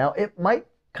medication. Now, it might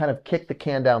kind of kick the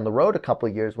can down the road a couple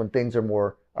of years when things are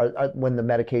more, when the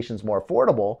medication's more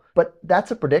affordable, but that's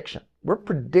a prediction. We're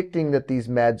predicting that these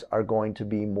meds are going to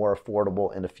be more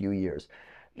affordable in a few years.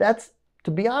 That's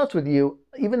to be honest with you,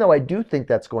 even though I do think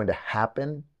that's going to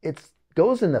happen, it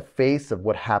goes in the face of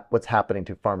what's happening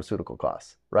to pharmaceutical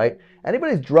costs, right?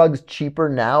 Anybody's drugs cheaper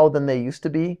now than they used to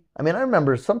be? I mean, I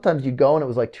remember sometimes you go and it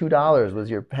was like $2 was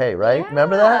your pay, right? Yeah,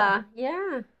 Remember that?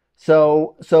 Yeah.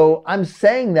 So I'm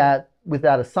saying that with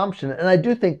that assumption, and I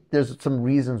do think there's some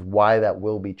reasons why that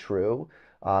will be true.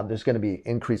 There's going to be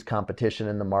increased competition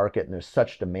in the market, and there's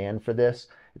such demand for this.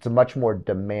 It's a much more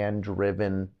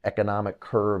demand-driven economic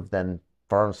curve than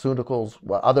pharmaceuticals,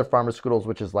 other pharmaceuticals,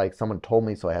 which is like someone told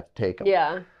me, so I have to take them.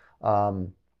 Yeah.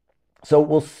 So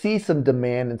we'll see some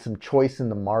demand and some choice in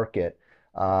the market,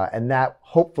 and that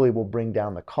hopefully will bring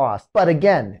down the cost. But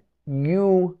again,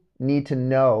 you need to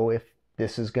know if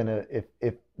this is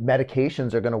if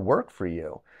medications are gonna work for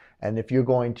you, and if you're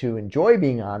going to enjoy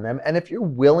being on them, and if you're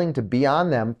willing to be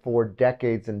on them for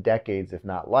decades and decades, if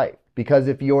not life. Because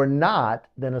if you're not,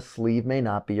 then a sleeve may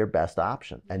not be your best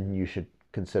option, and you should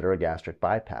consider a gastric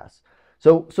bypass.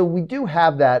 So we do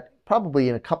have that, probably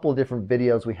in a couple of different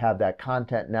videos we have that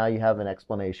content. Now you have an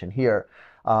explanation here.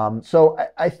 So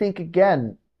I think,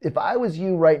 again, if I was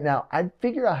you right now, I'd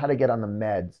figure out how to get on the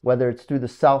meds, whether it's through the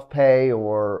self-pay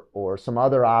or some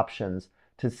other options,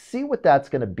 to see what that's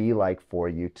going to be like for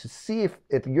you, to see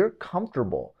if you're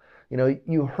comfortable. You know,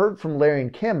 you heard from Larry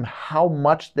and Kim how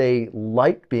much they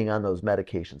liked being on those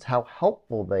medications, how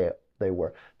helpful they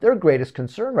were. Their greatest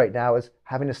concern right now is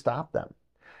having to stop them.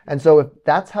 And so if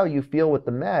that's how you feel with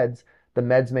the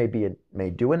meds may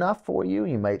do enough for you,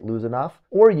 you might lose enough,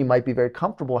 or you might be very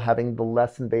comfortable having the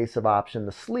less invasive option,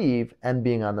 the sleeve, and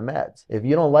being on the meds. If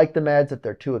you don't like the meds, if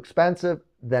they're too expensive,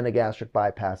 then a gastric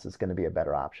bypass is going to be a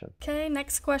better option. Okay,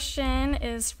 next question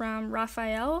is from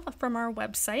Raphael from our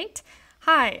website.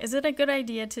 Hi, is it a good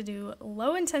idea to do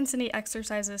low intensity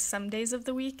exercises some days of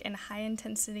the week and high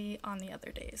intensity on the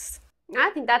other days?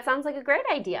 I think that sounds like a great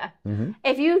idea. Mm-hmm.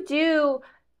 If you do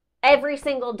every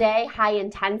single day high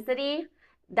intensity,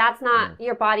 that's not,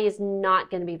 your body is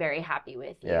not going to be very happy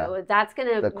with you. Yeah. That's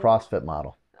going to... The CrossFit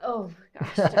model. Oh my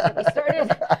gosh, don't get me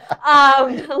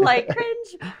started. Like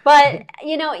cringe. But,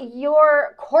 you know,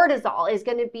 your cortisol is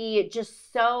going to be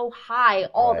just so high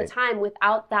all the time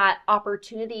without that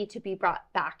opportunity to be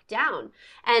brought back down.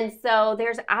 And so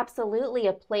there's absolutely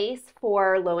a place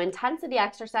for low intensity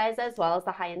exercise as well as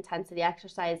the high intensity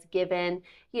exercise given,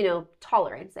 you know,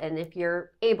 tolerance and if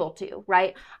you're able to,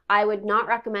 right? I would not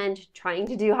recommend trying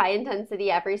to do high intensity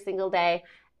every single day.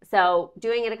 So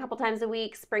doing it a couple times a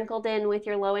week, sprinkled in with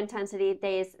your low intensity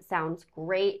days sounds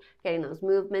great. Getting those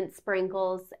movement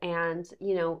sprinkles and,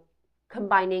 you know,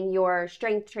 combining your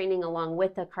strength training along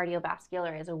with the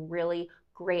cardiovascular is a really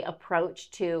great approach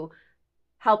to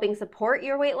helping support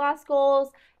your weight loss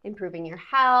goals, improving your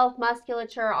health,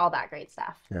 musculature, all that great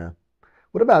stuff. Yeah.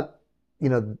 What about, you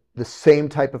know, the same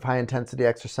type of high intensity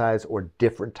exercise or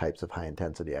different types of high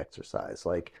intensity exercise?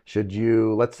 Like, should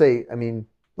you, let's say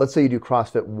you do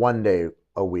CrossFit one day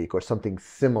a week or something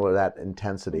similar to that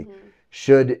intensity. Mm-hmm.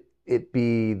 Should it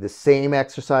be the same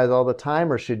exercise all the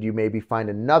time, or should you maybe find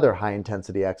another high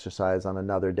intensity exercise on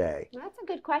another day? That's a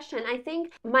good question. I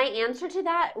think my answer to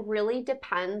that really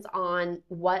depends on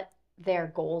what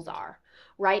their goals are,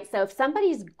 right? So if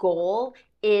somebody's goal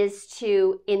is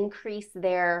to increase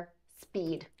their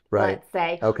speed, let's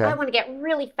say, I want to get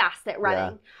really fast at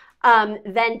running. Yeah.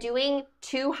 Then doing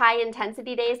 2 high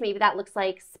intensity days, maybe that looks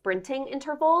like sprinting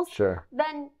intervals. Sure.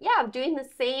 Then yeah, doing the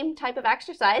same type of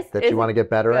exercise that you want to get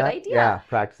better at. Idea. Yeah,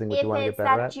 practicing what you want to get better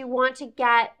at. If it's that you want to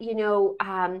get, you know,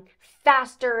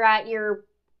 faster at your,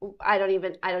 I don't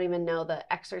even know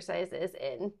the exercises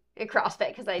in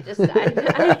CrossFit because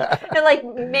it like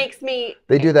makes me.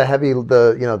 They do the heavy,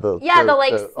 the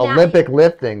Olympic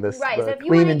lifting, the so if clean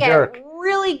you want to and get jerk.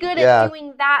 really good at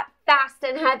doing that fast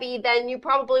and heavy, then you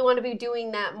probably want to be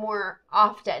doing that more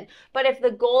often. But if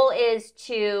the goal is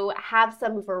to have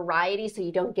some variety so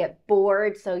you don't get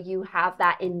bored, so you have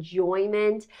that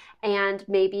enjoyment, and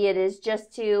maybe it is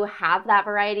just to have that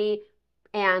variety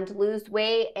and lose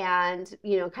weight and,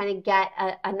 you know, kind of get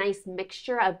a nice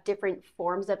mixture of different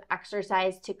forms of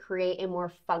exercise to create a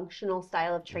more functional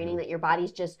style of training that your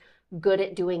body's just good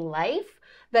at doing life,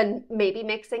 then maybe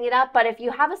mixing it up. But if you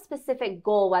have a specific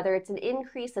goal, whether it's an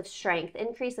increase of strength,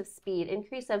 increase of speed,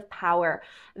 increase of power,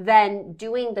 then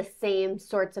doing the same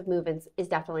sorts of movements is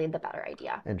definitely the better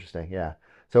idea. Interesting, yeah.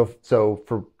 So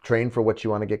train for what you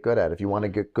want to get good at. If you want to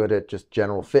get good at just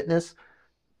general fitness,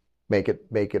 make it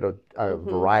a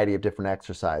variety of different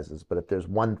exercises. But if there's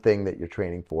one thing that you're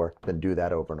training for, then do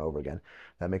that over and over again.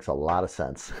 That makes a lot of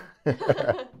sense.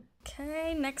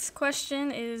 Okay, next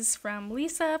question is from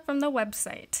Lisa from the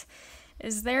website.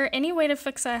 Is there any way to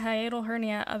fix a hiatal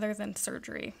hernia other than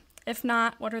surgery? If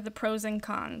not, what are the pros and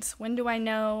cons? When do I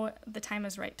know the time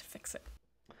is right to fix it?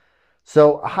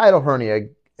 So a hiatal hernia,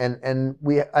 and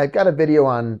I've got a video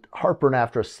on heartburn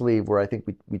after a sleeve where I think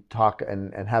we talk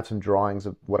and have some drawings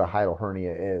of what a hiatal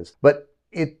hernia is. But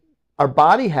our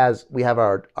body we have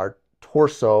our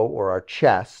torso or our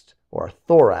chest or our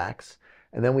thorax,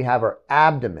 and then we have our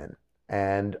abdomen,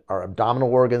 and our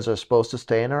abdominal organs are supposed to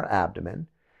stay in our abdomen,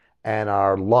 and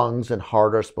our lungs and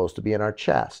heart are supposed to be in our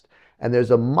chest. And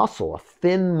there's a muscle, a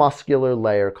thin muscular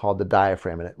layer called the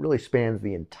diaphragm, and it really spans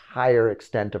the entire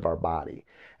extent of our body.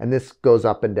 And this goes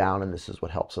up and down, and this is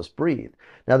what helps us breathe.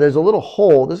 Now there's a little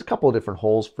hole, there's a couple of different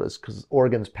holes for this because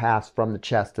organs pass from the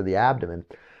chest to the abdomen.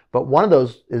 But one of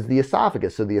those is the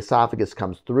esophagus. So the esophagus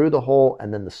comes through the hole,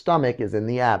 and then the stomach is in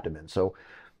the abdomen. So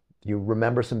you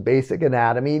remember some basic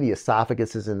anatomy. The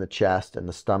esophagus is in the chest, and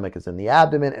the stomach is in the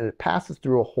abdomen, and it passes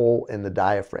through a hole in the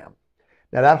diaphragm.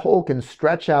 Now that hole can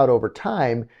stretch out over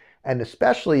time, and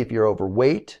especially if you're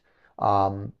overweight,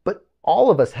 but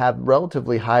all of us have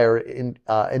relatively higher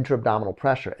intra-abdominal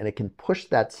pressure, and it can push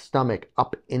that stomach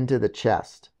up into the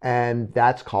chest, and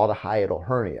that's called a hiatal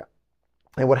hernia.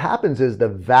 And what happens is the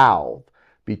valve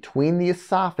between the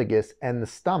esophagus and the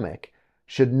stomach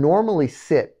should normally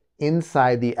sit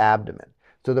inside the abdomen.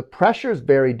 So the pressure is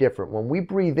very different. When we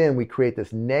breathe in, we create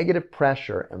this negative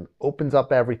pressure and opens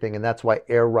up everything, and that's why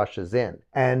air rushes in.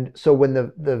 And so when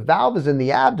the valve is in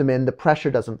the abdomen, the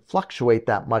pressure doesn't fluctuate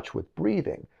that much with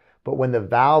breathing. But when the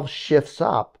valve shifts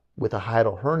up with a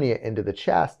hiatal hernia into the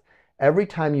chest, every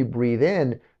time you breathe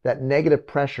in, that negative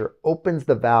pressure opens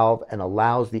the valve and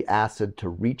allows the acid to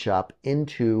reach up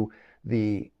into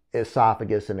the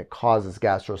esophagus, and it causes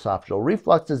gastroesophageal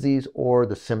reflux disease or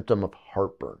the symptom of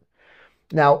heartburn.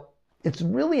 Now, it's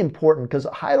really important because a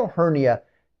hiatal hernia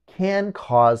can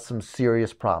cause some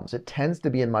serious problems. It tends to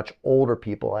be in much older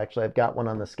people. Actually, I've got one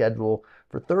on the schedule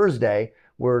for Thursday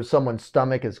where someone's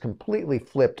stomach is completely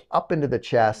flipped up into the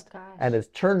chest and is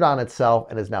turned on itself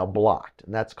and is now blocked.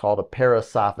 And that's called a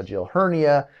paraesophageal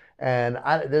hernia. And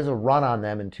there's a run on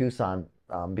them in Tucson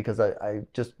because I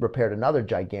just repaired another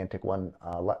gigantic one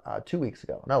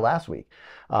last week.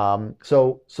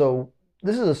 So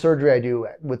this is a surgery I do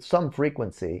with some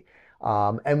frequency.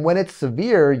 And when it's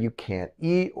severe, you can't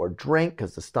eat or drink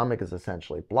because the stomach is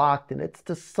essentially blocked, and it's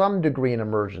to some degree an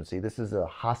emergency. This is a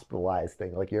hospitalized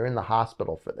thing, like you're in the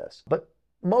hospital for this. But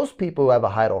most people who have a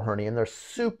hiatal hernia, and they're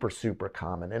super, super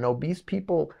common, and obese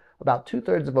people, about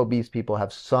 2/3 of obese people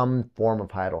have some form of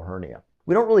hiatal hernia.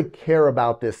 We don't really care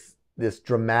about this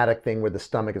dramatic thing where the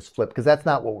stomach is flipped because that's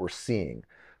not what we're seeing.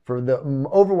 For the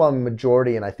overwhelming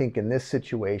majority, and I think in this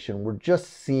situation, we're just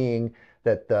seeing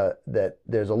that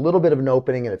there's a little bit of an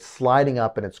opening and it's sliding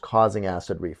up and it's causing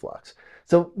acid reflux.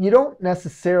 So you don't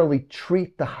necessarily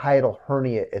treat the hiatal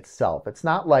hernia itself. It's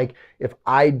not like if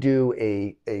I do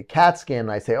a CAT scan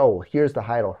and I say, oh, here's the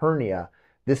hiatal hernia,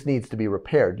 this needs to be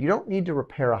repaired. You don't need to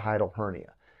repair a hiatal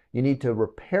hernia. You need to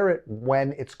repair it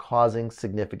when it's causing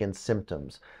significant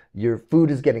symptoms. Your food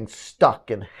is getting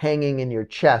stuck and hanging in your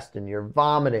chest and you're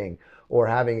vomiting or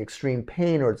having extreme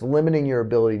pain, or it's limiting your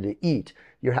ability to eat.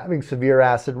 You're having severe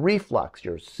acid reflux.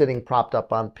 You're sitting propped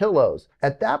up on pillows.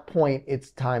 At that point,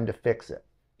 it's time to fix it.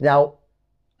 Now,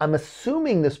 I'm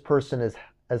assuming this person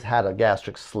has had a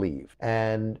gastric sleeve,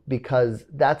 and because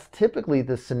that's typically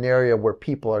the scenario where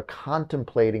people are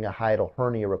contemplating a hiatal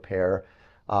hernia repair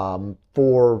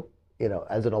for,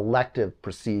 as an elective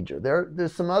procedure.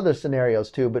 There's some other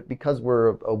scenarios too, but because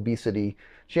we're an obesity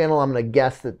channel, I'm going to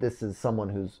guess that this is someone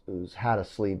who's had a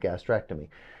sleeve gastrectomy.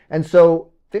 And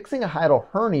so fixing a hiatal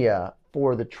hernia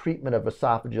for the treatment of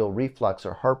esophageal reflux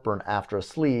or heartburn after a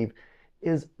sleeve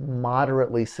is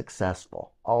moderately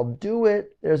successful. I'll do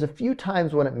it. There's a few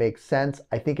times when it makes sense.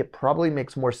 I think it probably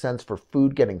makes more sense for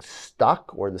food getting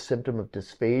stuck or the symptom of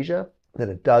dysphagia than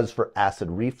it does for acid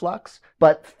reflux.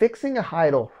 But fixing a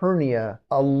hiatal hernia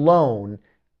alone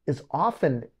is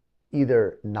often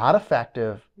either not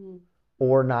effective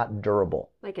or not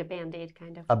durable. Like a Band-Aid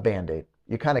kind of. A Band-Aid.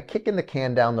 You're kind of kicking the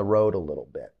can down the road a little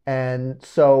bit. And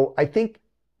so I think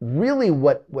really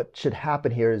what should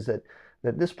happen here is that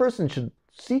this person should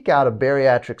seek out a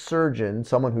bariatric surgeon,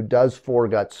 someone who does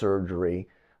foregut surgery,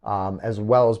 as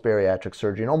well as bariatric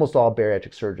surgery. And almost all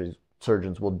bariatric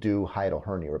surgeons will do hiatal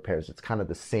hernia repairs. It's kind of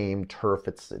the same turf.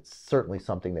 It's certainly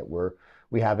something that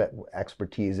we have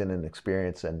expertise in and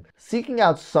experience in. Seeking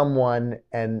out someone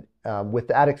and with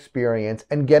that experience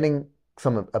and getting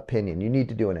some opinion. You need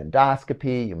to do an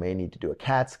endoscopy. You may need to do a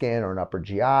CAT scan or an upper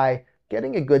GI.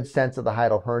 Getting a good sense of the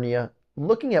hiatal hernia,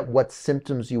 looking at what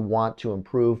symptoms you want to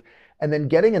improve, and then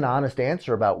getting an honest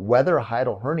answer about whether a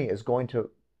hiatal hernia is going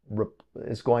to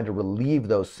relieve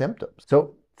those symptoms.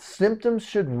 So symptoms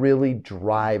should really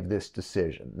drive this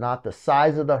decision, not the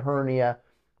size of the hernia,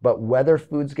 but whether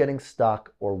food's getting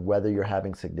stuck or whether you're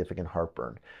having significant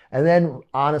heartburn. And then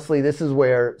honestly, this is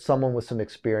where someone with some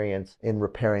experience in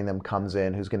repairing them comes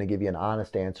in, who's going to give you an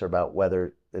honest answer about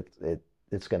whether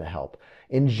it's going to help.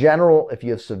 In general, if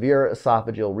you have severe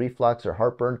esophageal reflux or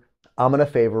heartburn, I'm going to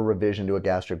favor revision to a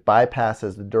gastric bypass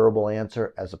as the durable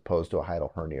answer as opposed to a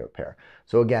hiatal hernia repair.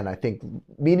 So again, I think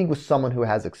meeting with someone who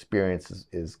has experience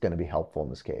is going to be helpful in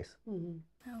this case.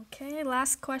 Okay,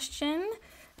 last question.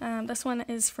 This one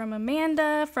is from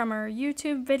Amanda from our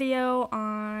YouTube video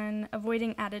on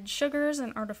avoiding added sugars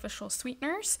and artificial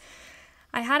sweeteners.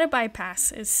 I had a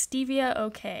bypass. Is stevia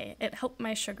okay? It helped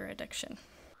my sugar addiction.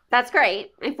 That's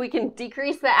great. If we can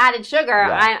decrease the added sugar,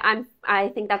 Yeah. I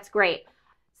think that's great.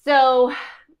 So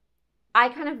I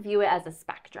kind of view it as a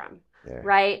spectrum,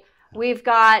 right? We've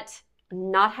got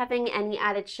not having any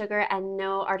added sugar and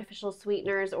no artificial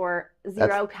sweeteners or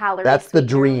zero calories. That's the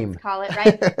dream. Let's call it,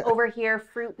 right? Over here,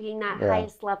 fruit being that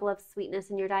highest level of sweetness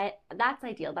in your diet. That's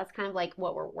ideal. That's kind of like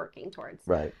what we're working towards.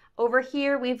 Right. Over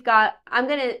here, we've got, I'm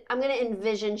gonna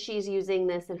envision she's using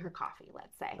this in her coffee,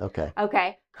 let's say.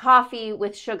 Okay. Coffee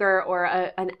with sugar or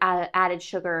an added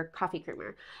sugar coffee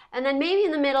creamer. And then maybe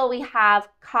in the middle, we have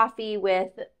coffee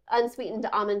with unsweetened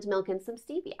almond milk and some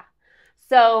stevia.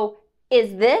 So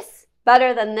is this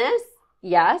better than this?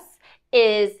 Yes.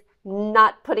 Is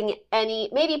not putting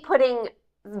maybe putting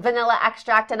vanilla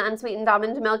extract and unsweetened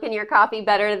almond milk in your coffee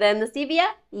better than the stevia?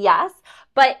 Yes.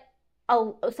 But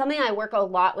something I work a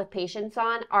lot with patients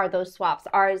on are those swaps,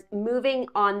 are moving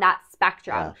on that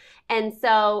spectrum. Yeah. And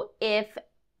so if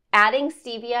adding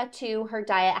stevia to her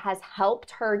diet has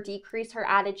helped her decrease her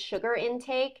added sugar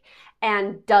intake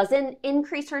and doesn't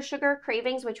increase her sugar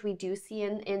cravings, which we do see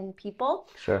in people,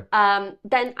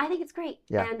 then I think it's great.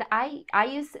 Yeah. And I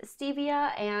use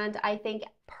stevia, and I think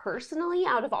personally,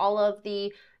 out of all of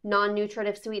the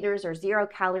non-nutritive sweeteners or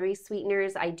zero-calorie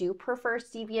sweeteners, I do prefer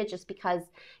stevia just because,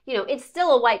 it's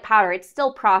still a white powder. It's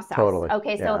still processed. Totally.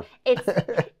 Okay, so it's...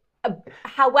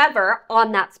 However,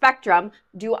 on that spectrum,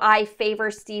 do I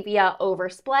favor stevia over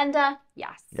Splenda?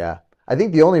 Yes. Yeah. I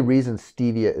think the only reason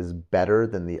stevia is better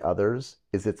than the others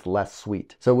is it's less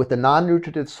sweet. So with the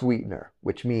non-nutritive sweetener,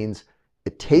 which means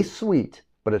it tastes sweet,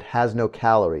 but it has no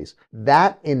calories,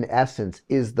 that in essence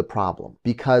is the problem,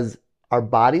 because our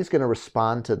body's going to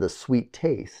respond to the sweet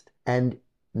taste and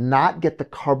not get the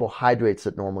carbohydrates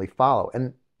that normally follow.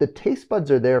 And the taste buds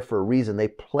are there for a reason. They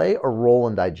play a role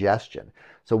in digestion.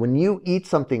 So when you eat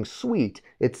something sweet,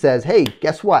 it says, hey,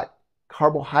 guess what?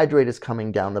 Carbohydrate is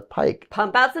coming down the pike.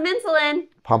 Pump out some insulin.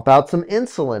 Pump out some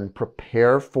insulin.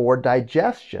 Prepare for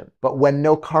digestion. But when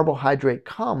no carbohydrate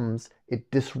comes, it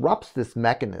disrupts this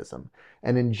mechanism.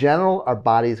 And in general, our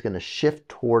body is going to shift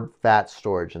toward fat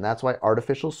storage. And that's why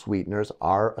artificial sweeteners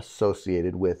are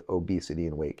associated with obesity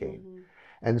and weight gain. Mm-hmm.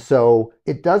 And so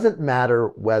it doesn't matter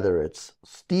whether it's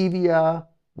stevia,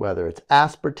 whether it's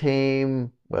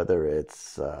aspartame, whether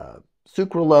it's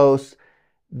sucralose,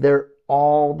 they're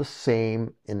all the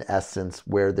same in essence,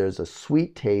 where there's a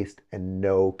sweet taste and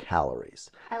no calories.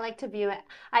 I like to view it.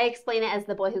 I explain it as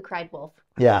the boy who cried wolf.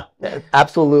 Yeah,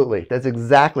 absolutely. That's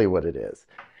exactly what it is.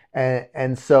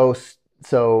 And so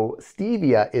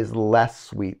stevia is less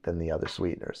sweet than the other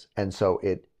sweeteners. And so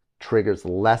it triggers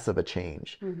less of a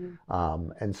change.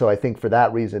 Mm-hmm. And so I think for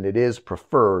that reason, it is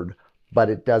preferred, but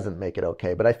it doesn't make it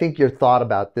okay. But I think your thought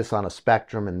about this on a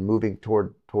spectrum and moving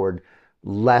toward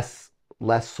less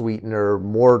sweetener,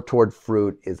 more toward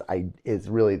fruit is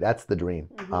really, that's the dream.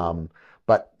 Mm-hmm.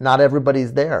 But not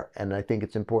everybody's there. And I think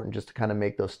it's important just to kind of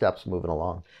make those steps moving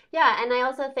along. Yeah. And I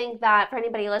also think that for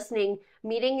anybody listening,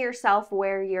 meeting yourself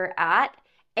where you're at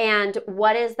and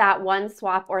what is that one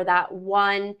swap or that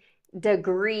one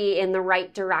degree in the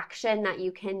right direction that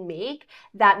you can make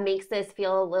that makes this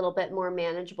feel a little bit more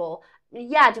manageable.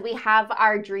 Yeah, do we have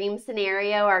our dream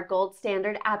scenario, our gold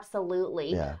standard?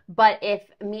 Absolutely. Yeah. But if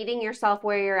meeting yourself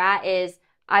where you're at is,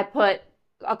 I put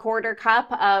a quarter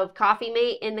cup of Coffee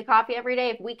Mate in the coffee every day,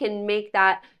 if we can make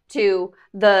that to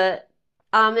the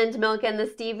almond milk and the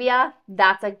stevia,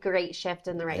 that's a great shift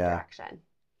in the right direction.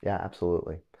 Yeah,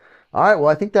 absolutely. All right, well,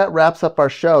 I think that wraps up our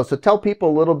show. So tell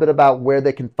people a little bit about where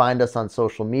they can find us on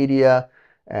social media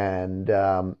and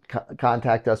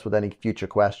contact us with any future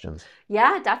questions.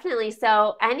 Yeah, definitely.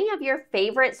 So any of your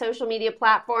favorite social media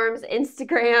platforms,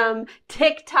 Instagram,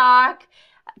 TikTok,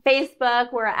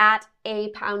 Facebook, we're at A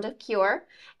Pound of Cure.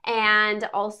 And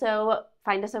also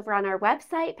find us over on our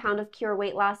website,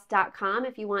 poundofcureweightloss.com,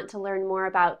 if you want to learn more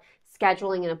about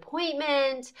scheduling an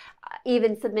appointment,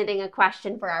 even submitting a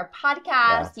question for our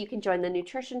podcast. You can join the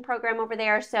nutrition program over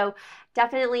there. So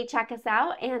definitely check us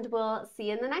out, and we'll see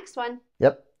you in the next one.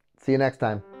 Yep. See you next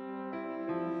time.